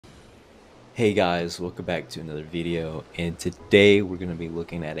Hey guys, welcome back to another video, and today we're going to be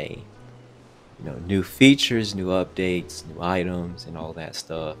looking at new features, new updates, new items, and all that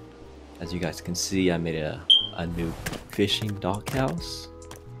stuff. As you guys can see, I made a new fishing dock house.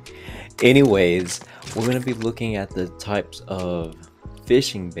 Anyways, we're going to be looking at the types of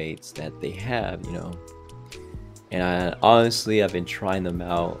fishing baits that they have, and honestly I've been trying them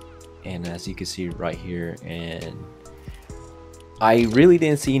out, and as you can see right here, and I really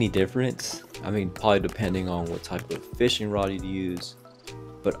didn't see any difference. I mean, probably depending on what type of fishing rod you use,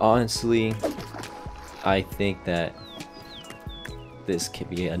 but honestly I think that this can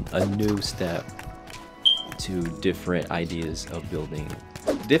be a new step to different ideas of building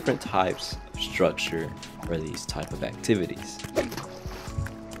different types of structure for these type of activities.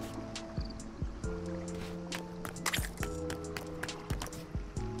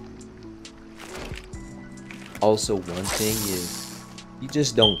 Also, one thing is you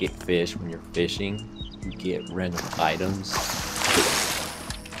just don't get fish when you're fishing, you get random items.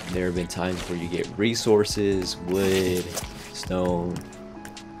 There have been times where you get resources, wood, stone,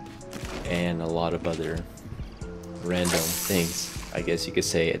 and a lot of other random things. I guess you could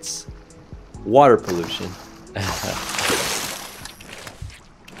say it's water pollution.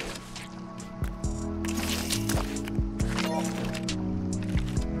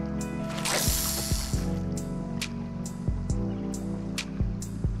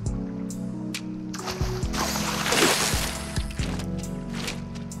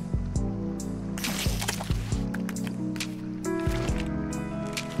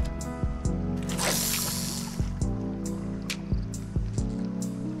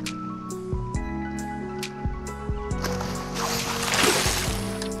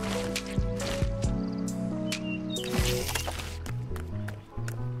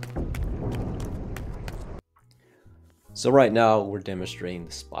 So right now we're demonstrating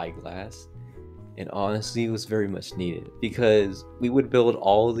the spyglass, and honestly it was very much needed because we would build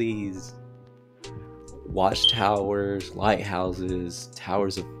all these watchtowers, lighthouses,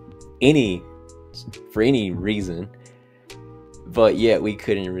 towers of for any reason, but yet we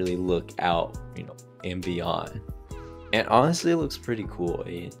couldn't really look out, and beyond. And honestly it looks pretty cool,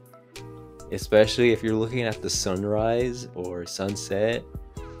 especially if you're looking at the sunrise or sunset,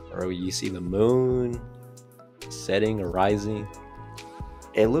 or you see the moon setting or rising.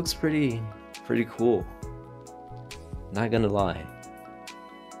 It looks pretty cool, not gonna lie.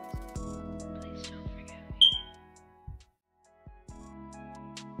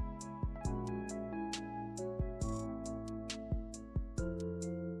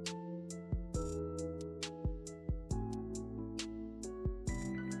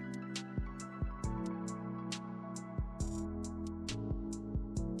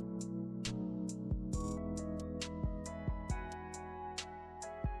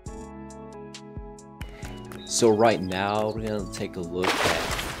 So right now we're gonna take a look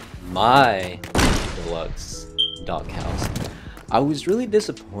at my deluxe dock house. I was really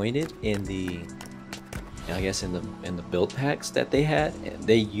disappointed in the build packs that they had.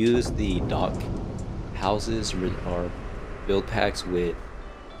 They used the dock houses or build packs with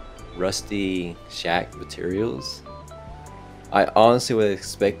rusty shack materials. I honestly was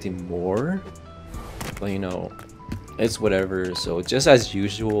expecting more, but it's whatever. So just as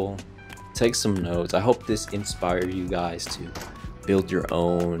usual, take some notes. I hope this inspired you guys to build your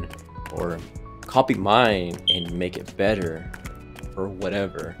own or copy mine and make it better or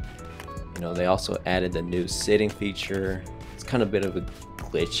whatever. They also added the new sitting feature. It's kind of a bit of a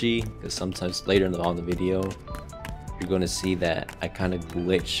glitchy because sometimes later on the video you're going to see that I kind of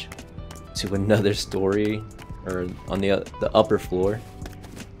glitch to another story or on the upper floor.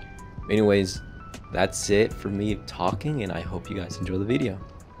 Anyways, that's it for me talking, and I hope you guys enjoy the video.